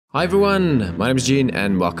Hi everyone, my name is Gene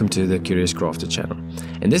and welcome to the Curious Crafter channel.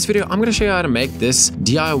 In this video, I'm going to show you how to make this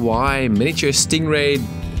DIY Miniature Stingray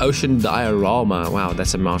Ocean Diorama. Wow,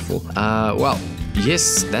 that's a mouthful. Well,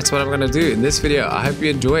 yes, that's what I'm going to do in this video. I hope you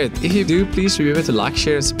enjoy it. If you do, please remember to like,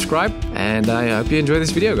 share and subscribe. And I hope you enjoy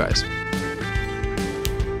this video, guys.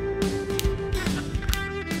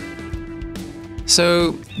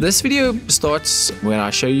 So this video starts when I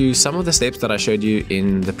show you some of the steps that I showed you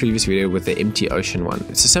in the previous video with the empty ocean one.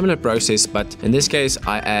 It's a similar process, but in this case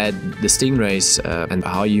I add the stingrays and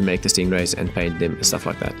how you make the stingrays and paint them and stuff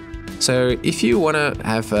like that. So if you want to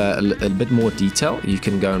have a bit more detail, you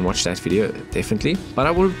can go and watch that video, definitely. But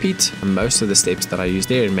I will repeat most of the steps that I used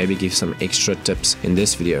there and maybe give some extra tips in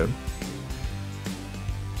this video.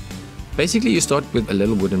 Basically, you start with a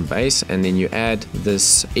little wooden base and then you add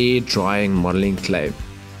this air drying modeling clay.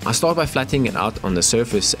 I start by flattening it out on the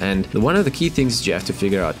surface, and one of the key things that you have to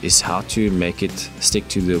figure out is how to make it stick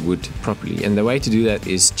to the wood properly. And the way to do that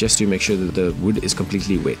is just to make sure that the wood is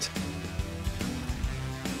completely wet.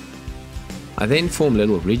 I then form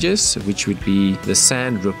little ridges, which would be the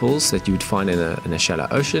sand ripples that you would find in a shallow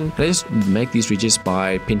ocean. I just make these ridges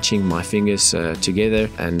by pinching my fingers together,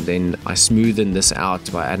 and then I smoothen this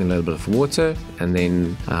out by adding a little bit of water and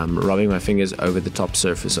then rubbing my fingers over the top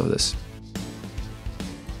surface of this.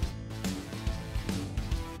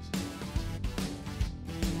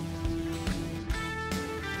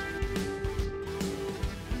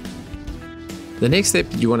 The next step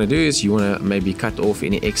you want to do is you want to maybe cut off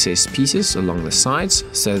any excess pieces along the sides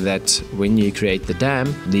so that when you create the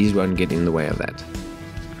dam, these won't get in the way of that.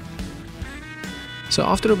 So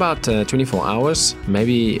after about 24 hours,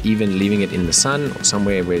 maybe even leaving it in the sun or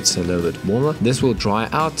somewhere where it's a little bit warmer, this will dry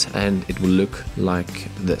out and it will look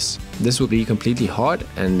like this. This will be completely hard,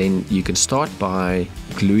 and then you can start by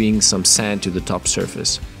gluing some sand to the top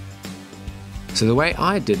surface. So the way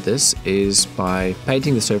I did this is by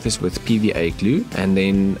painting the surface with PVA glue and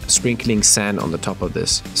then sprinkling sand on the top of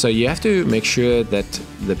this. So you have to make sure that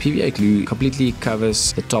the PVA glue completely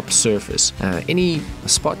covers the top surface. Any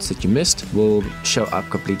spots that you missed will show up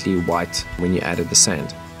completely white when you added the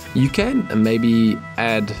sand. You can maybe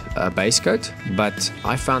add a base coat, but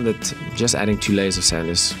I found that just adding 2 layers of sand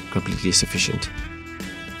is completely sufficient.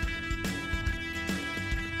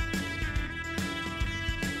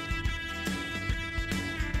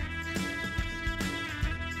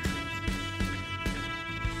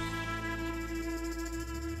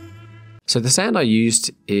 So the sand I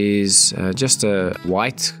used is just a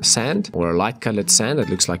white sand or a light colored sand that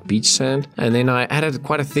looks like beach sand. And then I added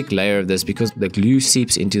quite a thick layer of this because the glue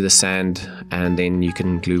seeps into the sand and then you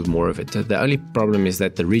can glue more of it. The only problem is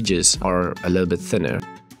that the ridges are a little bit thinner.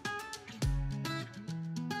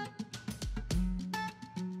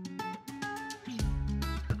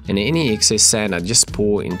 And any excess sand I just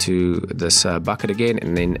pour into this bucket again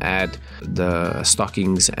and then add the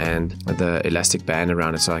stockings and the elastic band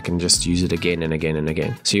around it so I can just use it again and again and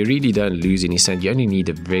again. So you really don't lose any sand, you only need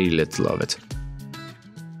a very little of it.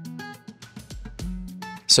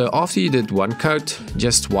 So after you did one coat,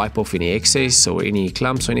 just wipe off any excess or any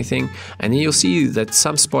clumps or anything, and then you'll see that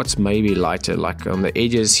some spots may be lighter, like on the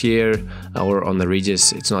edges here or on the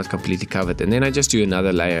ridges, it's not completely covered. And then I just do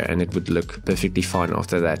another layer and it would look perfectly fine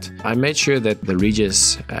after that. I made sure that the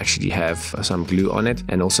ridges actually have some glue on it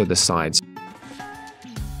and also the sides.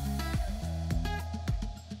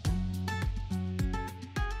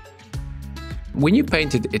 When you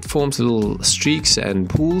paint it, it forms little streaks and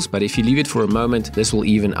pools, but if you leave it for a moment, this will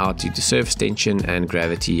even out due to surface tension and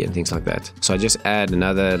gravity and things like that. So I just add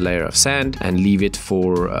another layer of sand and leave it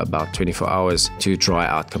for about 24 hours to dry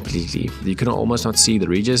out completely. You can almost not see the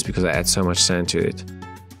ridges because I add so much sand to it.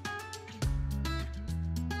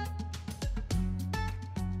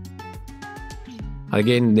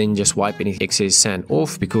 Again, then just wipe any excess sand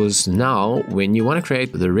off, because now when you want to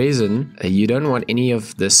create the resin, you don't want any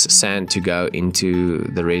of this sand to go into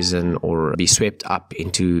the resin or be swept up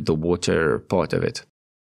into the water part of it.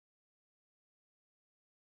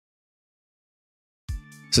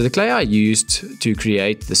 So the clay I used to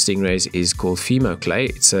create the stingrays is called Fimo clay.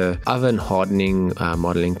 It's a oven hardening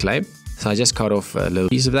modeling clay. So I just cut off a little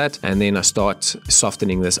piece of that and then I start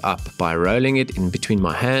softening this up by rolling it in between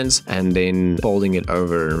my hands and then folding it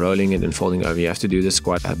over and rolling it and folding over. You have to do this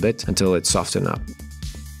quite a bit until it's softened up.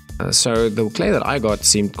 So the clay that I got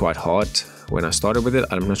seemed quite hard when I started with it.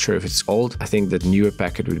 I'm not sure if it's old. I think the newer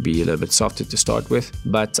packet would be a little bit softer to start with,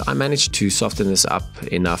 but I managed to soften this up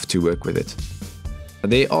enough to work with it.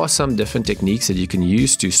 There are some different techniques that you can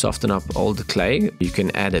use to soften up old clay. You can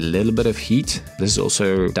add a little bit of heat. This is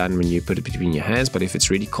also done when you put it between your hands, but if it's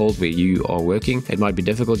really cold where you are working, it might be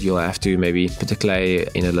difficult. You'll have to maybe put the clay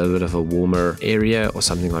in a little bit of a warmer area or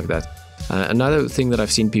something like that. Another thing that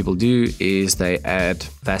I've seen people do is they add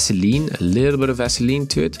Vaseline, a little bit of Vaseline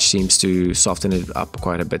to it, which seems to soften it up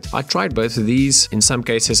quite a bit. I tried both of these. In some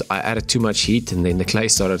cases, I added too much heat and then the clay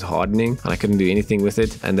started hardening and I couldn't do anything with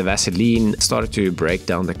it. And the Vaseline started to break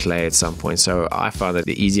down the clay at some point. So I found that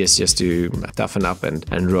the easiest just to toughen up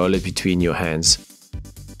and roll it between your hands.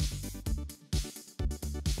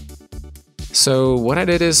 So what I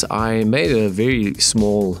did is I made a very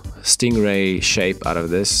small stingray shape out of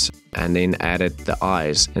this and then added the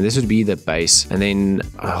eyes, and this would be the base, and then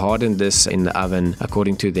I hardened this in the oven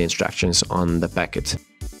according to the instructions on the packet.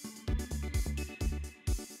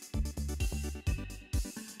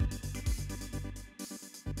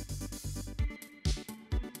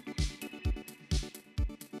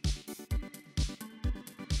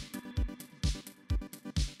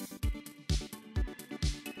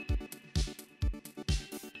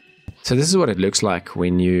 So this is what it looks like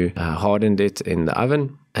when you hardened it in the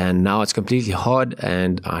oven, and now it's completely hard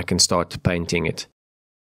and I can start painting it.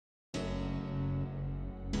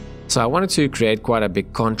 So I wanted to create quite a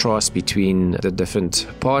big contrast between the different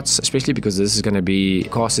parts, especially because this is going to be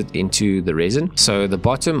casted into the resin. So the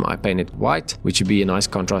bottom I painted white, which would be a nice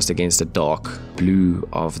contrast against the dark blue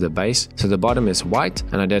of the base. So the bottom is white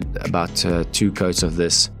and I did about 2 coats of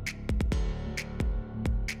this.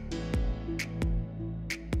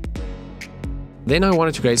 Then I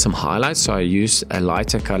wanted to create some highlights, so I used a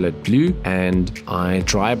lighter colored blue and I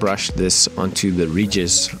dry brushed this onto the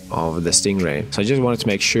ridges of the stingray. So I just wanted to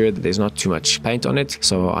make sure that there's not too much paint on it.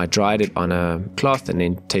 So I dried it on a cloth and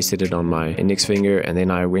then tasted it on my index finger, and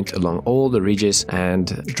then I went along all the ridges and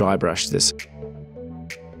dry brushed this.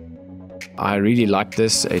 I really like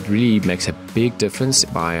this. It really makes a big difference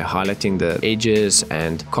by highlighting the edges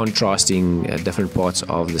and contrasting different parts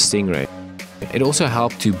of the stingray. It also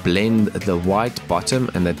helped to blend the white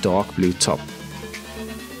bottom and the dark blue top.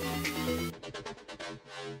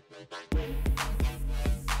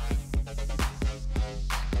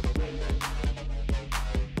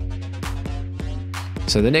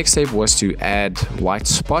 So the next step was to add white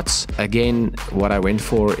spots. Again, what I went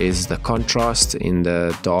for is the contrast in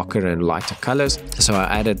the darker and lighter colors. So I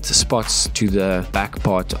added spots to the back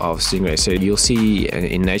part of stingray. So you'll see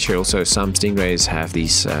in nature also some stingrays have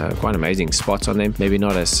these quite amazing spots on them. Maybe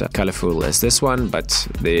not as colorful as this one, but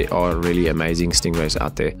there are really amazing stingrays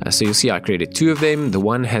out there. So you'll see I created 2 of them. The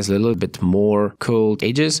one has a little bit more curled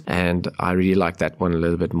edges and I really like that one a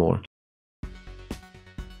little bit more.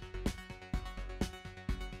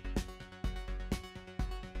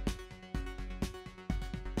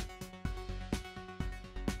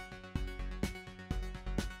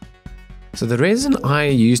 So the resin I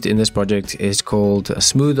used in this project is called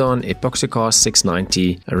Smooth On Epoxy Cast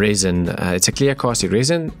 690 resin. It's a clear casting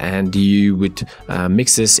resin, and you would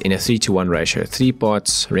mix this in a 3:1 ratio, 3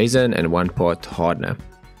 parts resin and 1 part hardener.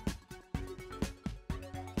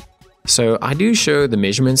 So I do show the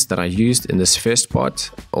measurements that I used in this first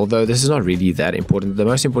part, although this is not really that important. The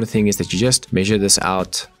most important thing is that you just measure this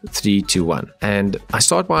out 3:1. And I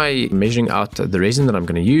start by measuring out the resin that I'm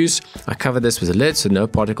going to use. I cover this with a lid so no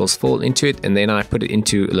particles fall into it, and then I put it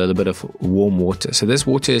into a little bit of warm water. So this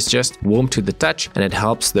water is just warm to the touch and it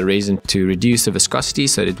helps the resin to reduce the viscosity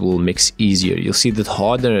so that it will mix easier. You'll see that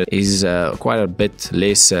hardener is quite a bit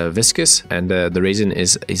less viscous, and the resin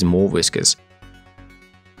is more viscous.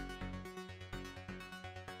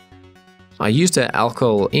 I used an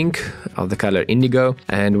alcohol ink of the color indigo,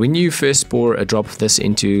 and when you first pour a drop of this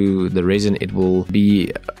into the resin, it will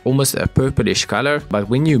be almost a purplish color, but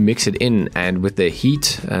when you mix it in and with the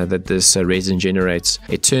heat that this resin generates,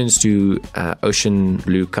 it turns to ocean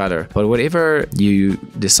blue color. But whatever you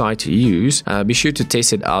decide to use, be sure to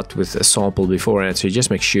test it out with a sample beforehand, so you just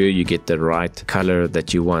make sure you get the right color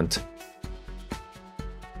that you want.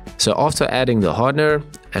 So after adding the hardener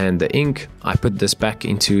and the ink, I put this back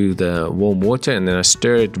into the warm water and then I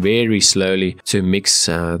stir it very slowly to mix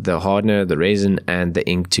the hardener, the resin and the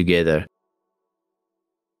ink together.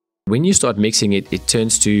 When you start mixing it, it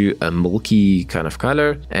turns to a milky kind of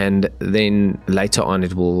color, and then later on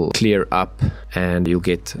it will clear up and you'll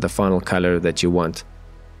get the final color that you want.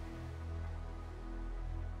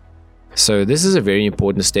 So this is a very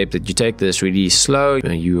important step, that you take this really slow,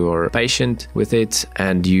 you are patient with it,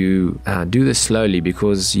 and you do this slowly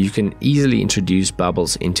because you can easily introduce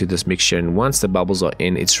bubbles into this mixture, and once the bubbles are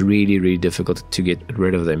in, it's really difficult to get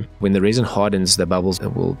rid of them. When the resin hardens, the bubbles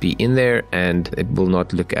will be in there and it will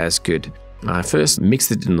not look as good. I first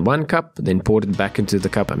mixed it in one cup, then poured it back into the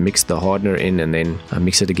cup and mixed the hardener in, and then I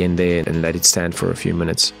mix it again there and let it stand for a few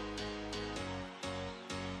minutes.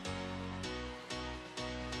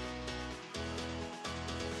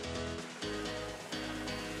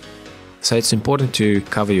 So it's important to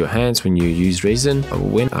cover your hands when you use resin.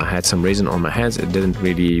 When I had some resin on my hands, it didn't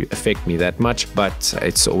really affect me that much, but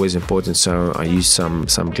it's always important, so I use some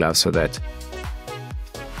gloves for that.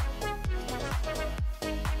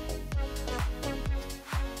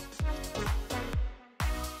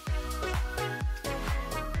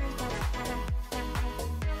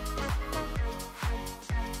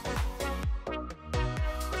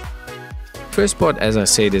 First part, as I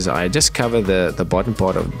said, is I just cover the bottom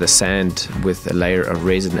part of the sand with a layer of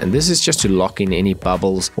resin, and this is just to lock in any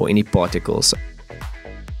bubbles or any particles.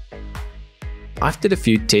 I've did a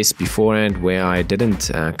few tests beforehand where I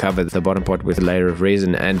didn't cover the bottom part with a layer of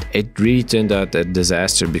resin, and it really turned out a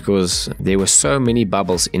disaster because there were so many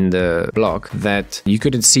bubbles in the block that you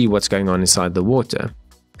couldn't see what's going on inside the water.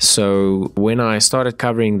 So when I started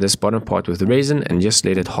covering this bottom part with resin and just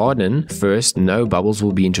let it harden first, no bubbles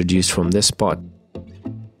will be introduced from this part.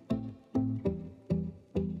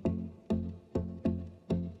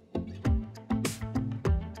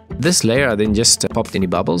 This layer I then just popped any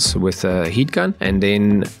bubbles with a heat gun, and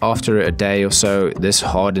then after a day or so this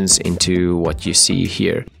hardens into what you see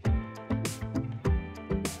here.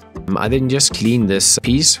 I then just clean this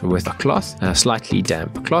piece with a cloth, a slightly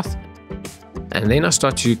damp cloth. And then I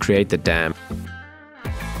start to create the dam.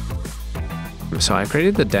 So I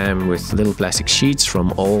created the dam with little plastic sheets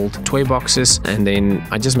from old toy boxes, and then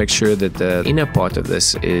I just make sure that the inner part of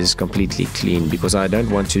this is completely clean because I don't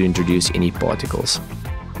want to introduce any particles.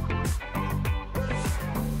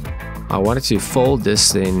 I wanted to fold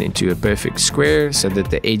this then into a perfect square so that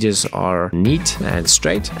the edges are neat and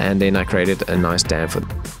straight, and then I created a nice dam for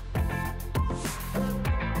them.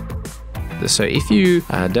 So if you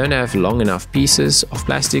don't have long enough pieces of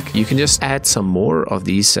plastic, you can just add some more of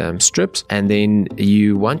these strips, and then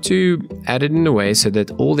you want to add it in a way so that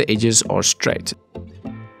all the edges are straight.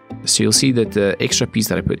 So you'll see that the extra piece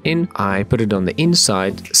that I put it on the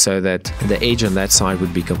inside so that the edge on that side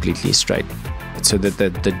would be completely straight, so that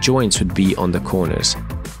the joints would be on the corners.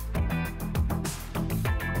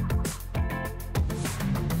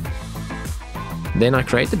 Then I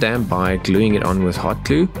create the dam by gluing it on with hot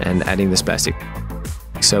glue and adding this plastic.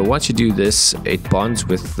 So once you do this, it bonds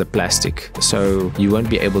with the plastic, so you won't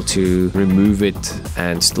be able to remove it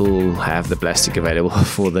and still have the plastic available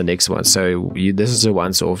for the next one. So this is a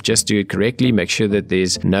once off. Just do it correctly. Make sure that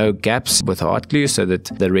there's no gaps with hot glue so that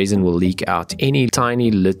the resin will leak out. Any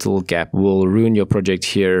tiny little gap will ruin your project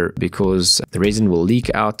here because the resin will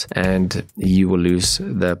leak out and you will lose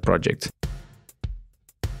the project.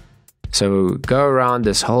 So go around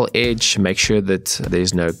this whole edge, make sure that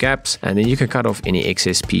there's no gaps, and then you can cut off any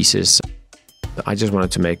excess pieces. I just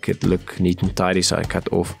wanted to make it look neat and tidy, so I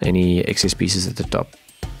cut off any excess pieces at the top.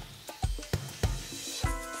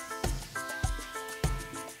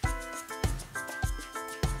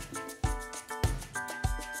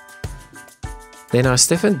 Then I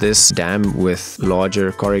stiffened this dam with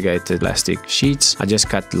larger corrugated plastic sheets. I just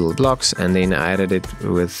cut little blocks and then I added it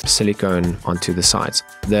with silicone onto the sides.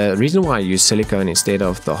 The reason why I use silicone instead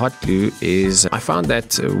of the hot glue is I found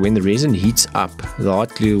that when the resin heats up, the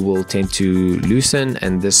hot glue will tend to loosen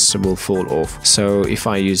and this will fall off. So if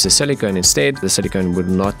I use the silicone instead, the silicone would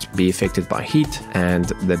not be affected by heat and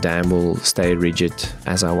the dam will stay rigid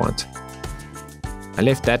as I want. I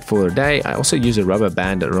left that for a day. I also use a rubber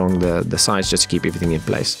band along the sides just to keep everything in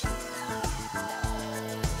place.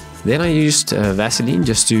 Then I used Vaseline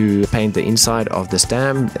just to paint the inside of this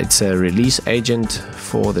dam. It's a release agent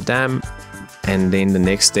for the dam. And then the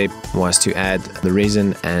next step was to add the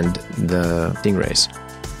resin and the stingrays.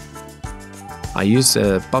 I used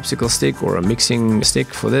a popsicle stick or a mixing stick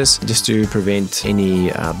for this just to prevent any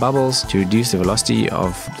bubbles, to reduce the velocity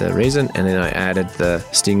of the resin, and then I added the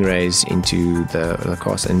stingrays into the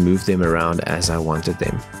cast and moved them around as I wanted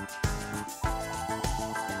them.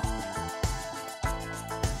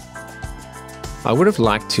 I would have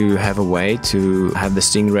liked to have a way to have the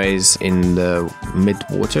stingrays in the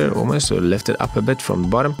mid-water almost, or lift it up a bit from the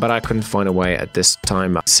bottom, but I couldn't find a way at this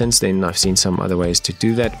time. Since then I've seen some other ways to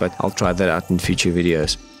do that, but I'll try that out in future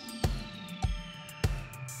videos.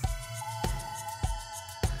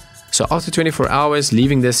 So after 24 hours,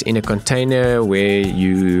 leaving this in a container where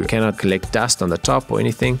you cannot collect dust on the top or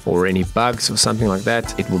anything, or any bugs or something like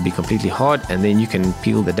that, it will be completely hard, and then you can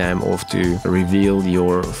peel the dam off to reveal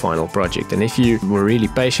your final project. And if you were really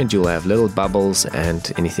patient, you'll have little bubbles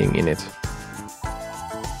and anything in it.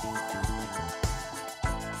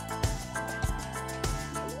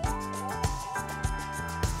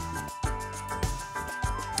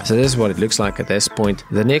 So this is what it looks like at this point.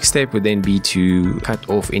 The next step would then be to cut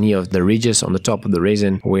off any of the ridges on the top of the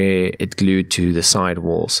resin where it glued to the side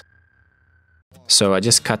walls. So I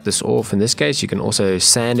just cut this off. In this case, you can also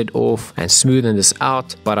sand it off and smoothen this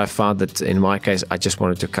out, but I found that in my case, I just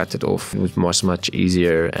wanted to cut it off. It was much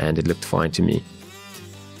easier and it looked fine to me.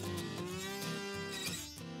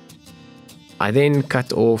 I then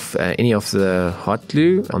cut off any of the hot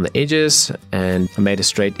glue on the edges and made a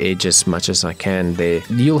straight edge as much as I can there.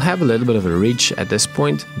 You'll have a little bit of a ridge at this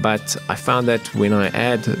point, but I found that when I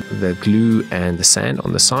add the glue and the sand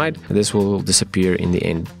on the side, this will disappear in the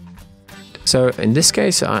end. So in this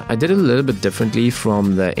case, I did it a little bit differently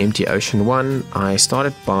from the empty ocean one. I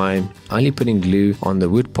started by only putting glue on the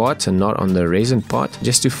wood part and not on the resin part,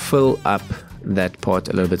 just to fill up that part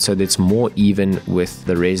a little bit so that it's more even with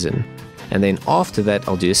the resin. And then after that,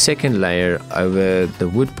 I'll do a second layer over the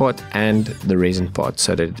wood part and the resin part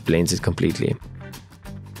so that it blends it completely.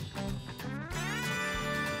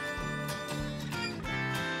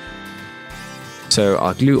 So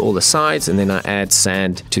I'll glue all the sides and then I add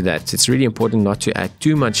sand to that. It's really important not to add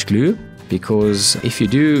too much glue, because if you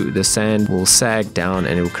do, the sand will sag down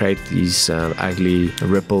and it will create these ugly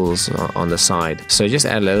ripples on the side. So just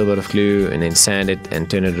add a little bit of glue and then sand it and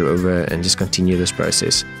turn it over and just continue this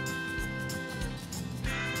process.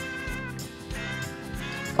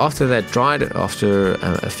 After that dried, after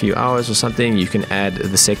a few hours or something, you can add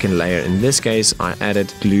the second layer. In this case, I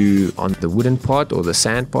added glue on the wooden part or the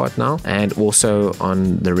sand part now, and also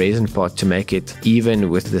on the resin part to make it even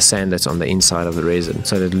with the sand that's on the inside of the resin,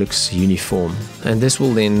 so that it looks uniform. And this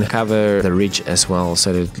will then cover the ridge as well,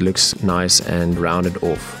 so that it looks nice and rounded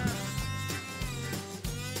off.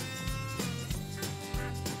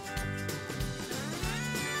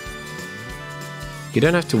 You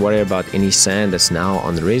don't have to worry about any sand that's now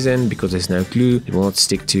on the resin because there's no glue. It will not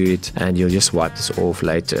stick to it and you'll just wipe this off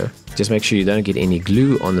later. Just make sure you don't get any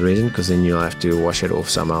glue on the resin because then you'll have to wash it off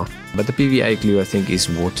somehow. But the PVA glue I think is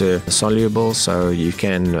water soluble, so you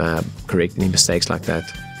can correct any mistakes like that.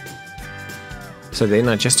 So then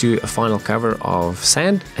I just do a final cover of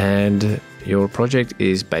sand and your project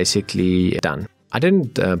is basically done. I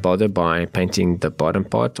didn't bother by painting the bottom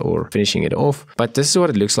part or finishing it off, but this is what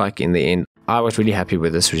it looks like in the end. I was really happy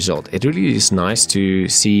with this result. It really is nice to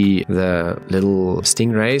see the little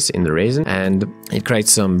stingrays in the resin, and it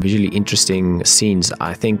creates some visually interesting scenes.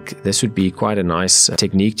 I think this would be quite a nice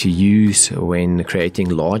technique to use when creating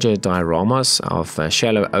larger dioramas of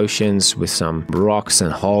shallow oceans with some rocks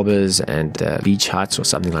and harbors and beach huts or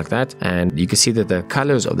something like that. And you can see that the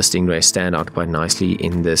colors of the stingray stand out quite nicely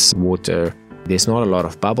in this water. There's not a lot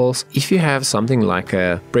of bubbles. If you have something like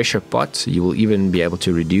a pressure pot, you will even be able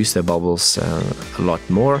to reduce the bubbles a lot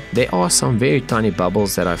more. There are some very tiny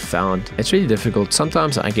bubbles that I've found. It's really difficult.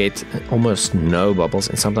 Sometimes I get almost no bubbles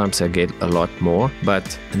and sometimes I get a lot more, but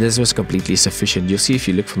this was completely sufficient. You'll see if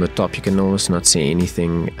you look from the top, you can almost not see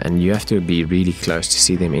anything and you have to be really close to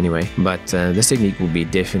see them anyway. But this technique will be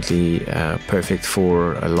definitely perfect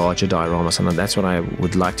for a larger diorama. And that's what I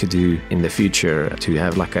would like to do in the future, to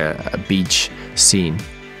have like a beach scene.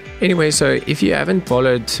 Anyway, so if you haven't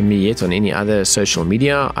followed me yet on any other social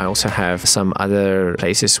media, I also have some other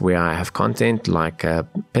places where I have content like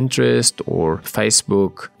Pinterest or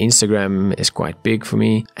Facebook. Instagram is quite big for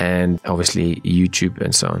me, and obviously YouTube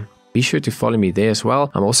and so on. Be sure to follow me there as well.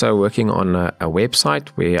 I'm also working on a website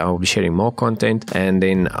where I'll be sharing more content, and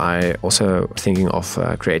then I also thinking of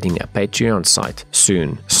creating a Patreon site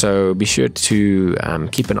soon. So be sure to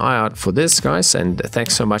keep an eye out for this, guys, and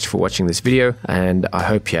thanks so much for watching this video, and I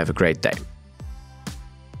hope you have a great day.